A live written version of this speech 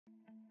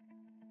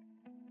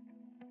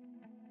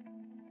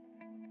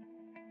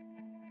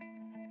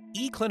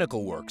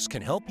eClinicalWorks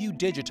can help you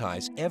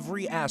digitize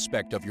every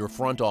aspect of your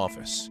front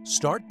office.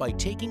 Start by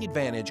taking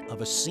advantage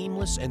of a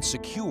seamless and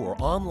secure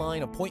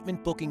online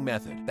appointment booking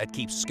method that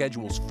keeps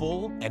schedules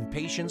full and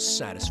patients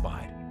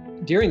satisfied.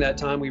 During that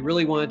time, we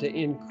really wanted to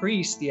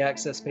increase the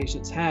access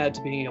patients had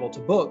to being able to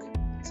book,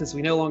 since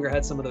we no longer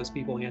had some of those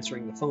people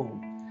answering the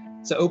phone.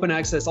 So open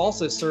access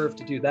also served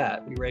to do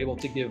that. We were able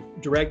to give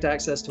direct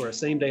access to our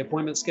same-day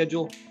appointment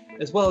schedule,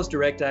 as well as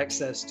direct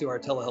access to our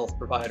telehealth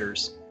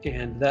providers.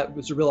 And that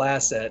was a real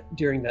asset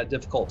during that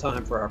difficult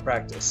time for our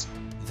practice.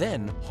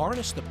 Then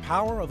harness the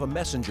power of a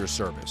messenger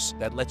service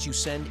that lets you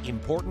send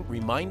important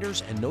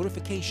reminders and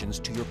notifications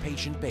to your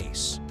patient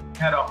base.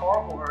 Had a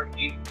horrible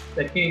hurricane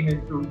that came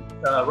into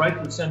right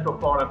through Central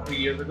Florida 3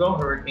 years ago,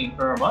 Hurricane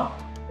Irma.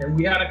 And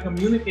we had to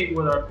communicate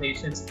with our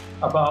patients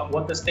about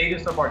what the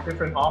status of our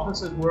different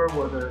offices were,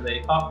 whether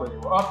they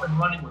were up and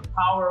running with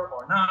power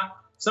or not.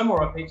 Some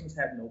of our patients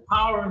had no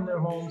power in their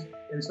homes,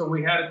 and so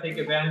we had to take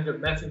advantage of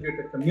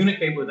Messenger to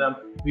communicate with them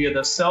via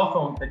the cell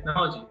phone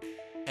technology.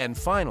 And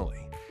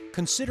finally,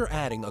 consider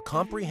adding a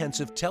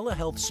comprehensive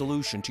telehealth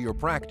solution to your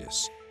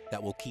practice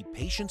that will keep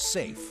patients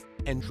safe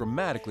and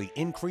dramatically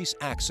increase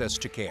access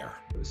to care.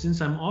 Since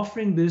I'm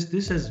offering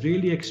this has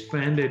really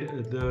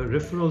expanded the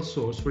referral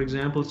source. For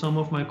example, some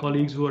of my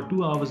colleagues who are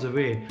 2 hours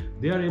away,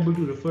 they are able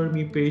to refer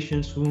me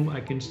patients who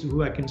I can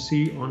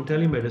see on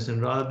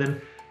telemedicine rather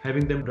than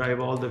having them drive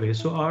all the way.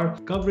 So our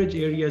coverage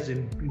area has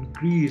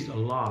increased a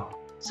lot.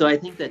 So I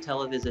think that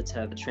televisits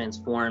have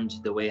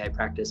transformed the way I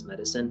practice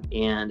medicine,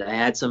 and I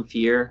had some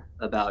fear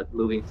about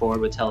moving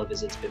forward with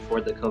televisits before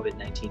the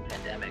COVID-19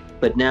 pandemic.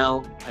 But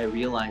now I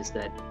realize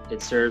that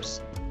it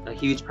serves a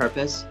huge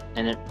purpose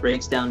and it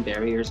breaks down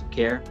barriers of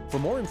care. For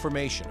more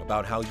information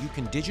about how you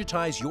can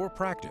digitize your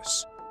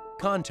practice,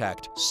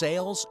 contact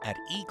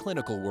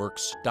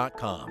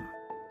sales@eClinicalWorks.com.